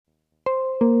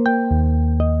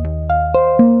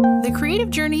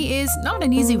creative journey is not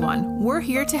an easy one. We're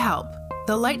here to help.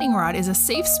 The Lightning Rod is a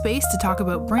safe space to talk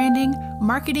about branding,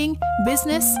 marketing,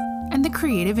 business, and the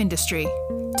creative industry.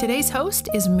 Today's host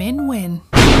is Min Nguyen.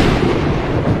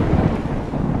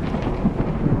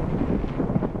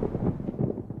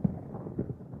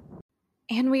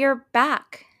 And we are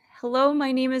back. Hello,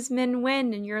 my name is Min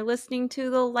Nguyen, and you're listening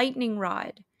to The Lightning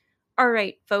Rod. All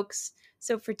right, folks.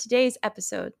 So for today's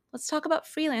episode, let's talk about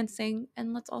freelancing,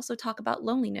 and let's also talk about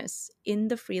loneliness in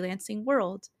the freelancing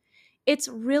world. It's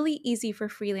really easy for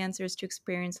freelancers to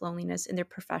experience loneliness in their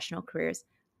professional careers.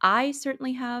 I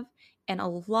certainly have, and a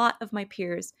lot of my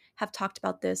peers have talked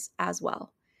about this as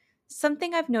well.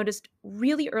 Something I've noticed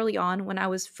really early on when I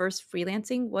was first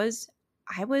freelancing was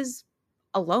I was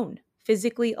alone,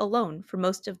 physically alone for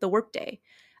most of the workday.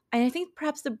 And I think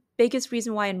perhaps the biggest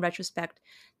reason why, in retrospect,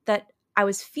 that I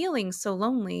was feeling so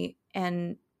lonely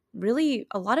and really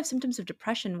a lot of symptoms of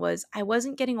depression was I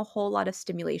wasn't getting a whole lot of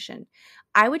stimulation.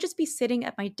 I would just be sitting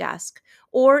at my desk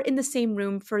or in the same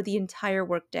room for the entire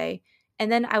workday.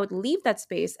 And then I would leave that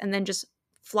space and then just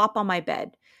flop on my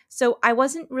bed. So I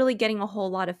wasn't really getting a whole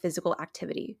lot of physical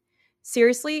activity.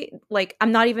 Seriously, like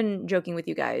I'm not even joking with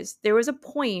you guys. There was a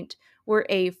point where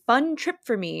a fun trip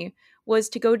for me was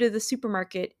to go to the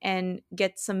supermarket and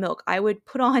get some milk. I would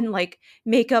put on like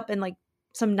makeup and like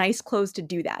some nice clothes to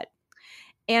do that.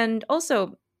 And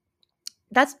also,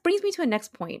 that brings me to a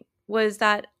next point was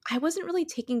that I wasn't really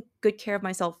taking good care of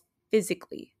myself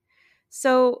physically.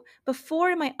 So,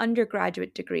 before my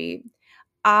undergraduate degree,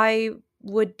 I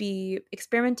would be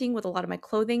experimenting with a lot of my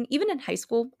clothing. Even in high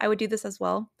school, I would do this as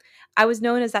well. I was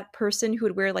known as that person who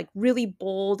would wear like really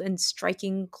bold and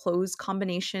striking clothes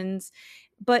combinations.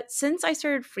 But since I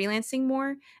started freelancing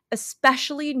more,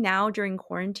 especially now during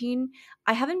quarantine,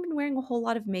 I haven't been wearing a whole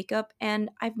lot of makeup. And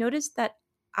I've noticed that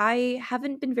I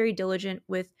haven't been very diligent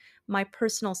with my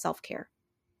personal self care.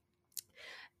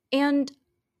 And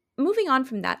moving on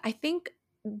from that, I think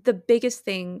the biggest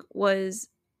thing was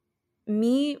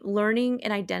me learning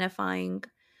and identifying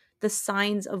the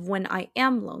signs of when I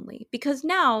am lonely. Because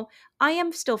now I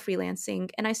am still freelancing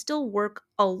and I still work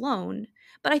alone.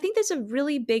 But I think there's a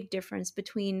really big difference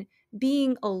between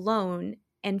being alone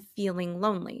and feeling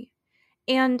lonely.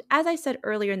 And as I said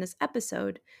earlier in this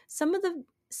episode, some of the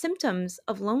symptoms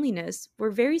of loneliness were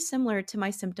very similar to my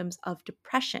symptoms of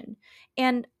depression.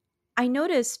 And I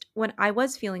noticed when I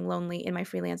was feeling lonely in my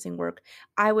freelancing work,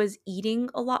 I was eating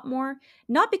a lot more,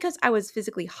 not because I was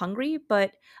physically hungry,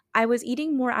 but I was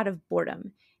eating more out of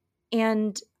boredom.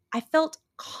 And I felt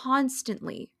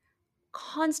constantly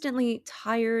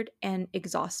tired and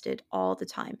exhausted all the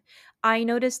time. I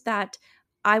noticed that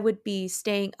I would be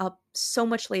staying up so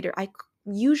much later.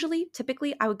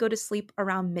 Typically I would go to sleep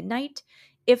around midnight.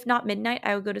 If not midnight,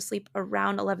 I would go to sleep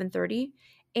around 11:30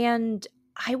 and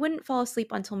I wouldn't fall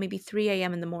asleep until maybe 3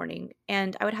 a.m. in the morning.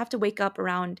 And I would have to wake up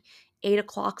around 8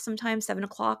 o'clock, sometimes 7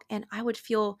 o'clock, and I would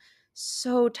feel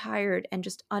so tired and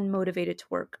just unmotivated to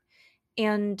work.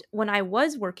 And when I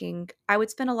was working, I would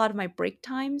spend a lot of my break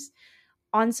times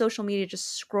on social media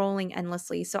just scrolling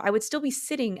endlessly. So I would still be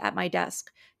sitting at my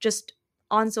desk just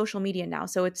on social media now.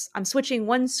 So I'm switching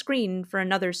one screen for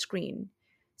another screen.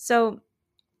 So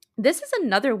this is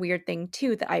another weird thing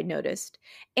too that I noticed.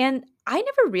 And I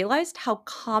never realized how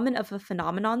common of a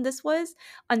phenomenon this was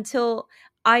until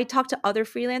I talked to other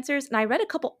freelancers and I read a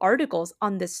couple articles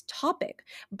on this topic.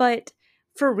 But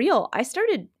for real, I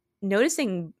started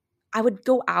noticing I would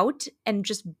go out and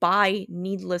just buy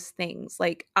needless things.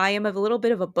 Like I am a little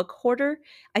bit of a book hoarder.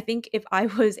 I think if I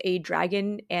was a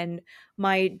dragon and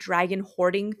my dragon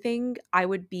hoarding thing, I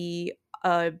would be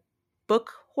a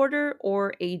book hoarder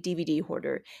or a DVD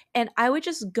hoarder. And I would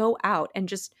just go out and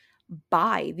just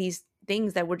buy these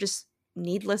things that were just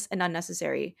needless and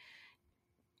unnecessary.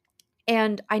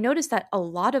 And I noticed that a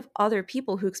lot of other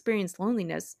people who experience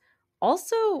loneliness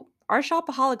also are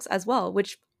shopaholics as well,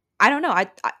 which I don't know.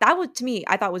 That was to me,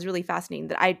 I thought was really fascinating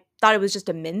that I thought it was just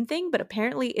a men thing, but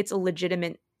apparently it's a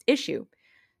legitimate issue.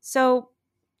 So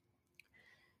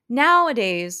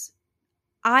nowadays,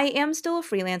 I am still a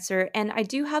freelancer and I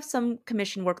do have some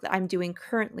commission work that I'm doing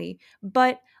currently,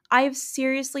 but I've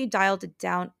seriously dialed it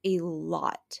down a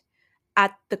lot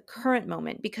at the current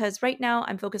moment because right now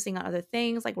I'm focusing on other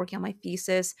things like working on my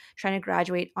thesis, trying to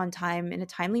graduate on time in a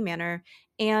timely manner.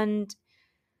 And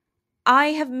I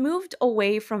have moved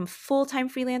away from full time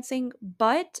freelancing,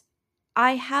 but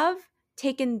I have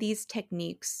taken these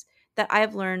techniques that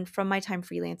I've learned from my time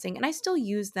freelancing and I still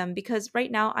use them because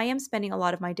right now I am spending a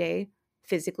lot of my day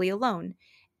physically alone.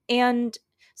 And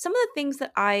some of the things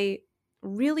that I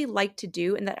really like to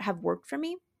do and that have worked for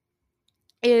me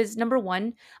is number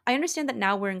one, I understand that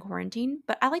now we're in quarantine,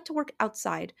 but I like to work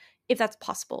outside if that's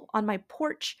possible, on my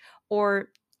porch, or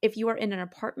if you are in an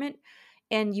apartment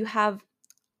and you have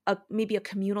maybe a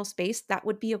communal space, that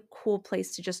would be a cool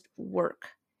place to just work.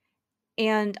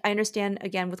 And I understand,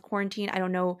 again, with quarantine, I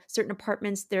don't know, certain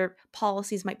apartments, their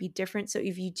policies might be different. So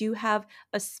if you do have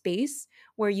a space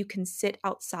where you can sit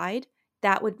outside,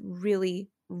 that would really,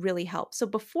 really help. So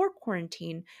before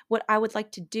quarantine, what I would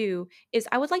like to do is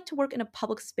I would like to work in a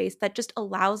public space that just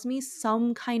allows me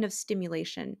some kind of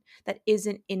stimulation that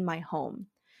isn't in my home.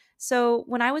 So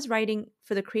when I was writing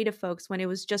for the creative folks, when it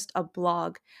was just a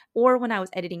blog, or when I was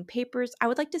editing papers, I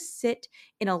would like to sit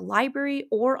in a library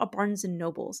or a Barnes and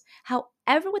Nobles.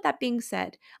 However, with that being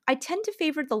said, I tend to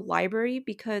favor the library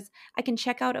because I can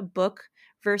check out a book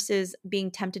versus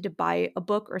being tempted to buy a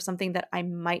book or something that I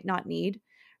might not need.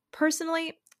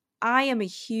 Personally, I am a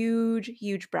huge,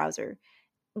 huge browser.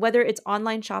 Whether it's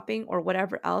online shopping or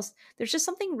whatever else, there's just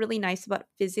something really nice about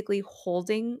physically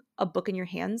holding a book in your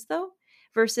hands, though,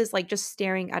 versus like just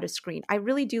staring at a screen. I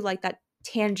really do like that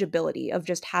tangibility of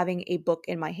just having a book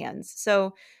in my hands.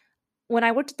 So, when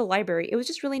I worked at the library, it was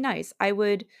just really nice. I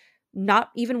would not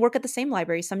even work at the same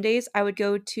library. Some days I would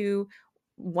go to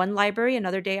one library,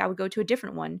 another day I would go to a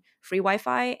different one, free Wi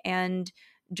Fi. And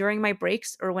during my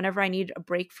breaks or whenever I need a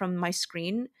break from my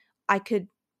screen, I could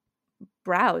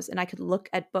browse and I could look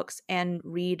at books and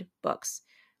read books,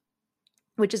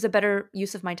 which is a better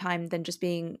use of my time than just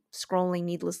being scrolling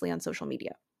needlessly on social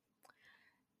media.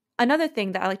 Another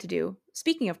thing that I like to do,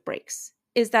 speaking of breaks,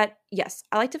 is that yes,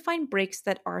 I like to find breaks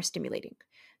that are stimulating.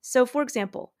 So, for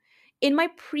example, in my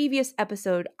previous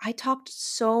episode, I talked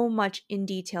so much in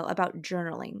detail about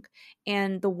journaling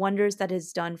and the wonders that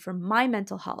has done for my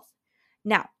mental health.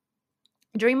 Now,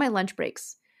 during my lunch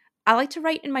breaks, I like to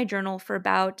write in my journal for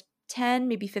about 10,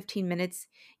 maybe 15 minutes,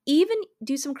 even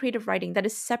do some creative writing that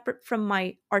is separate from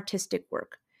my artistic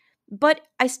work. But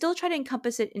I still try to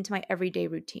encompass it into my everyday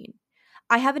routine.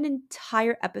 I have an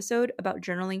entire episode about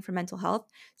journaling for mental health,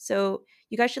 so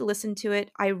you guys should listen to it.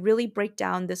 I really break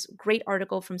down this great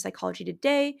article from Psychology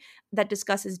Today that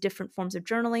discusses different forms of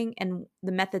journaling and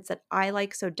the methods that I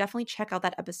like. So definitely check out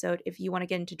that episode if you want to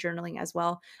get into journaling as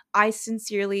well. I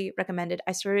sincerely recommend it.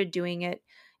 I started doing it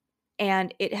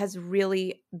and it has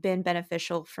really been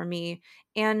beneficial for me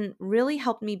and really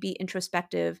helped me be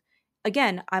introspective.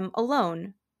 Again, I'm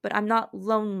alone, but I'm not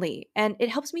lonely. And it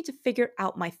helps me to figure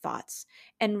out my thoughts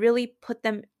and really put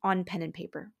them on pen and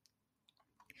paper.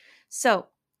 So,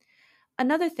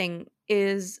 another thing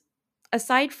is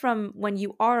aside from when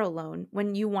you are alone,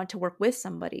 when you want to work with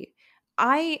somebody,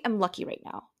 I am lucky right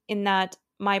now in that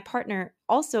my partner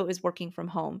also is working from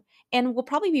home and will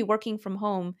probably be working from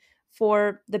home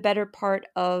for the better part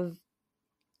of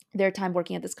their time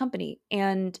working at this company.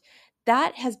 And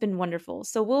that has been wonderful.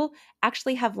 So we'll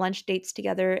actually have lunch dates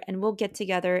together and we'll get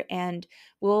together and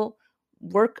we'll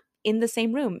work in the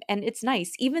same room. And it's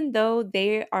nice. Even though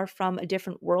they are from a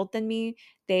different world than me,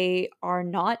 they are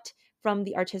not from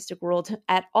the artistic world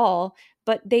at all,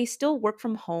 but they still work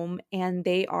from home and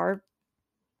they are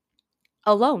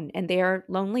alone and they are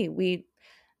lonely. We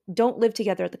don't live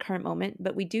together at the current moment,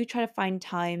 but we do try to find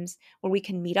times where we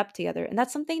can meet up together. And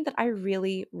that's something that I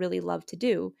really, really love to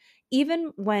do.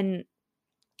 Even when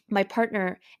my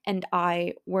partner and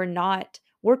I were not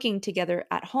working together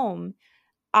at home,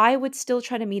 I would still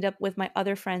try to meet up with my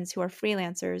other friends who are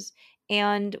freelancers.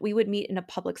 And we would meet in a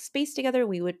public space together.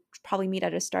 We would probably meet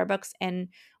at a Starbucks and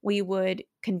we would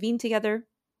convene together,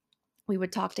 we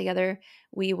would talk together.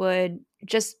 We would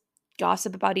just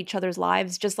gossip about each other's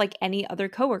lives, just like any other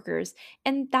coworkers.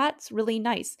 And that's really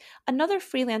nice. Another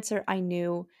freelancer I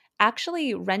knew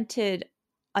actually rented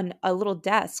a little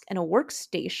desk and a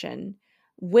workstation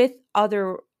with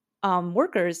other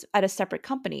workers at a separate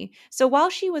company. So while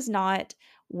she was not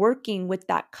working with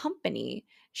that company,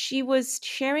 she was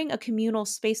sharing a communal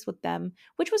space with them,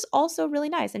 which was also really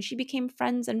nice. And she became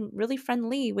friends and really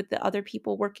friendly with the other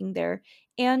people working there.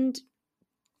 And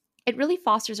it really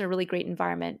fosters a really great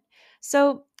environment.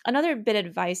 So, another bit of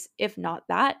advice, if not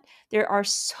that, there are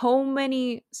so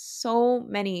many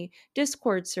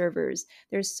Discord servers,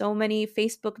 there's so many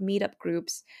Facebook meetup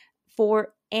groups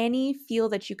for any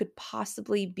field that you could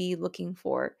possibly be looking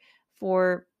for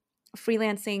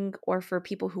freelancing or for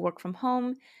people who work from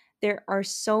home. There are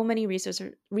so many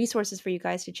resources for you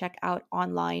guys to check out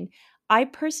online. I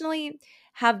personally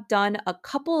have done a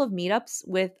couple of meetups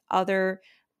with other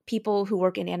people who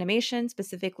work in animation,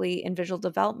 specifically in visual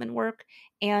development work.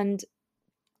 And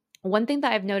one thing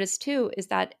that I've noticed too is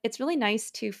that it's really nice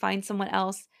to find someone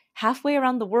else halfway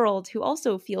around the world who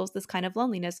also feels this kind of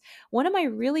loneliness. One of my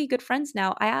really good friends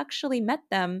now, I actually met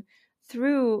them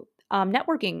through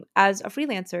networking as a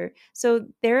freelancer. So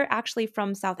they're actually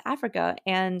from South Africa,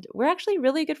 and we're actually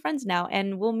really good friends now.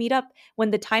 And we'll meet up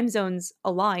when the time zones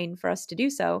align for us to do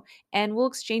so, and we'll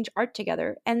exchange art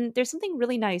together. And there's something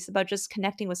really nice about just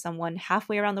connecting with someone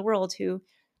halfway around the world who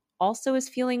also is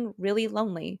feeling really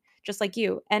lonely, just like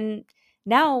you. And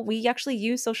now we actually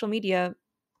use social media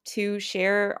to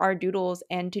share our doodles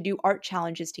and to do art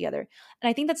challenges together. And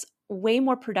I think that's way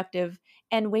more productive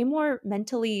and way more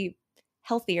mentally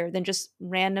healthier than just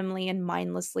randomly and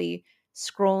mindlessly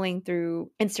scrolling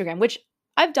through Instagram, which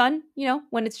I've done,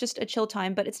 when it's just a chill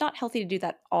time, but it's not healthy to do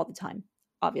that all the time,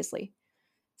 obviously.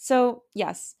 So,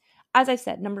 yes, as I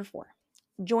said, number 4,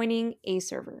 joining a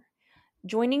server.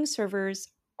 Joining servers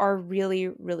are really,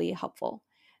 really helpful.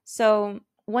 So,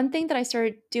 one thing that I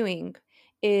started doing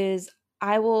is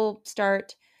I will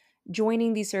start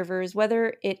joining these servers,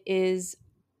 whether it is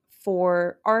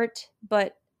for art,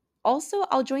 but also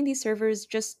I'll join these servers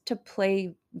just to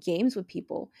play games with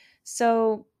people.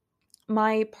 So,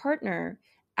 my partner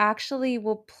actually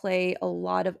will play a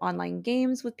lot of online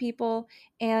games with people,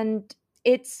 and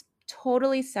it's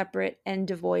totally separate and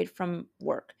devoid from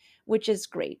work, which is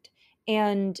great.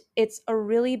 And it's a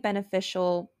really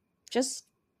beneficial, just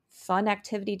fun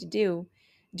activity to do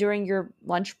during your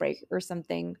lunch break or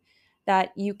something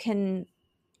that you can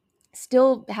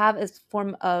still have a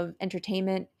form of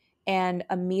entertainment and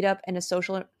a meetup and a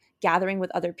social gathering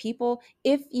with other people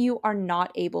if you are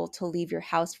not able to leave your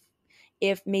house,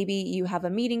 if maybe you have a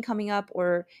meeting coming up,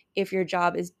 or if your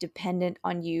job is dependent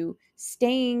on you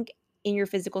staying in your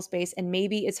physical space and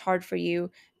maybe it's hard for you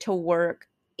to work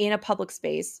in a public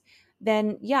space,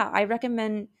 then yeah, I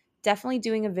recommend definitely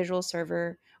doing a visual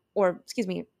server, or excuse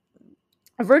me,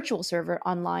 a virtual server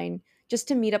online, just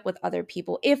to meet up with other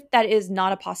people if that is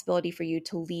not a possibility for you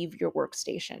to leave your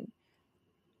workstation.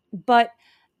 But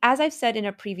as I've said in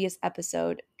a previous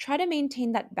episode, try to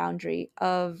maintain that boundary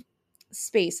of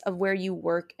space of where you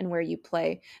work and where you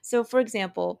play. So, for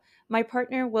example, my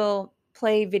partner will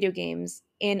play video games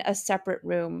in a separate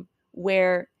room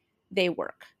where they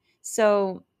work.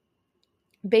 So,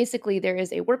 basically, there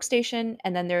is a workstation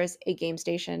and then there's a game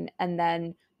station, and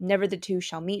then never the two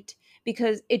shall meet,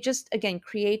 because it just, again,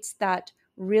 creates that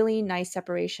really nice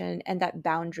separation and that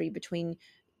boundary between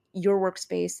your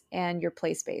workspace and your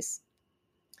play space.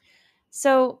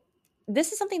 So,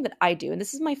 this is something that I do, and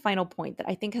this is my final point that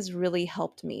I think has really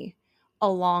helped me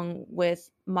along with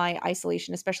my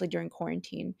isolation, especially during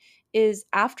quarantine, is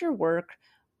after work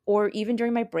or even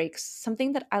during my breaks,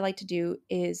 something that I like to do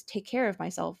is take care of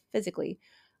myself physically.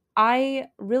 I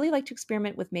really like to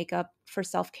experiment with makeup for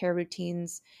self care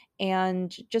routines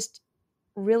and just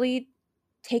really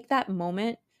take that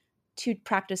moment to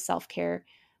practice self care,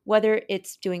 whether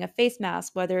it's doing a face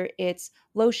mask, whether it's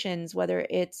lotions, whether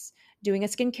it's doing a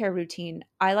skincare routine.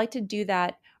 I like to do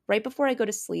that right before I go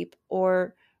to sleep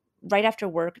or right after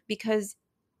work because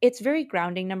it's very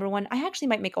grounding. Number one, I actually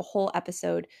might make a whole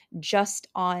episode just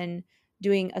on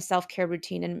doing a self care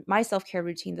routine and my self care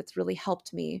routine that's really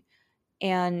helped me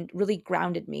and really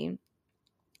grounded me.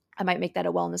 I might make that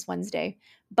a Wellness Wednesday.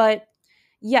 But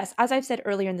yes, as I've said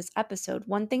earlier in this episode,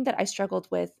 one thing that I struggled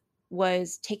with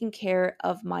was taking care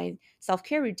of my self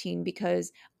care routine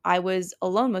because I was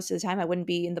alone most of the time. I wouldn't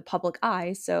be in the public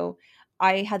eye. So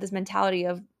I had this mentality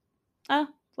of,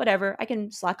 whatever, I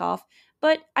can slack off.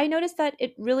 But I noticed that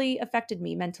it really affected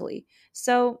me mentally.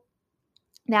 So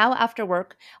now after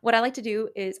work, what I like to do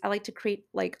is I like to create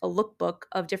like a lookbook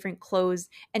of different clothes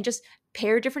and just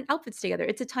pair different outfits together.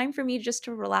 It's a time for me just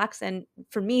to relax, and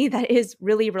for me that is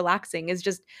really relaxing, is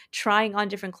just trying on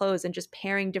different clothes and just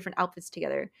pairing different outfits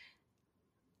together.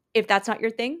 If that's not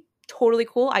your thing, totally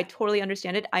cool. I totally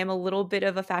understand it. I am a little bit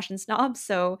of a fashion snob,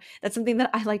 so that's something that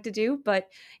I like to do. But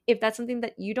if that's something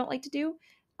that you don't like to do,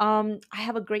 I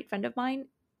have a great friend of mine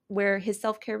where his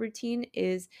self care routine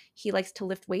is he likes to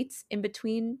lift weights in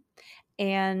between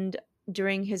and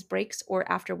during his breaks or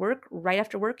after work, right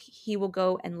after work, he will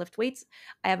go and lift weights.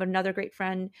 I have another great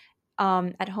friend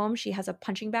at home. She has a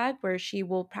punching bag where she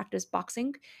will practice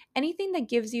boxing. Anything that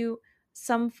gives you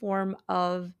some form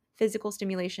of physical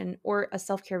stimulation or a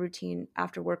self care routine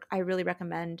after work, I really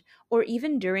recommend, or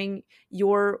even during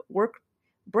your work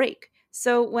break.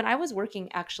 So when I was working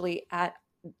actually at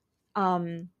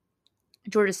um,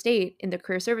 Georgia State in the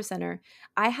Career Service Center,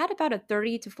 I had about a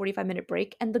 30 to 45-minute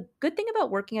break. And the good thing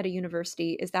about working at a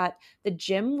university is that the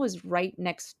gym was right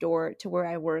next door to where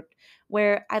I worked,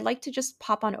 where I'd like to just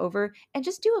pop on over and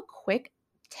just do a quick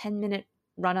 10-minute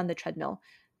run on the treadmill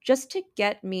just to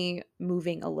get me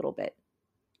moving a little bit.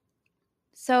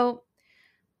 So,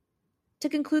 to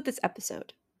conclude this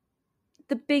episode,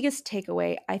 the biggest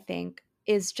takeaway, I think,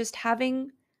 is just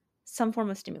having some form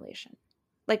of stimulation.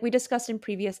 Like we discussed in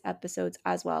previous episodes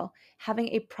as well, having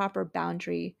a proper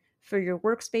boundary for your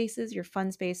workspaces, your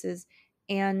fun spaces,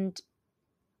 and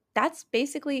that's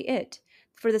basically it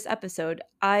for this episode.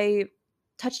 I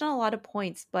touched on a lot of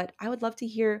points, but I would love to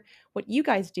hear what you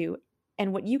guys do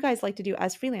and what you guys like to do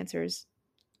as freelancers.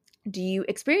 Do you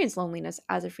experience loneliness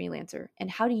as a freelancer, and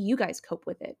how do you guys cope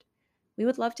with it? We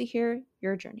would love to hear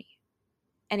your journey.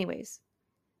 Anyways,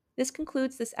 this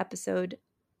concludes this episode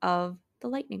of The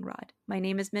Lightning Rod. My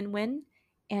name is Min Win,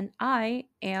 and I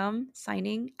am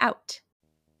signing out.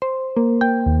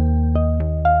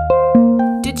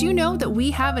 Did you know that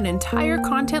we have an entire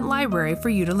content library for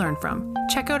you to learn from?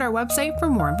 Check out our website for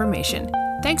more information.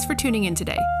 Thanks for tuning in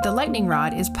today. The Lightning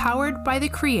Rod is powered by the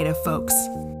creative folks.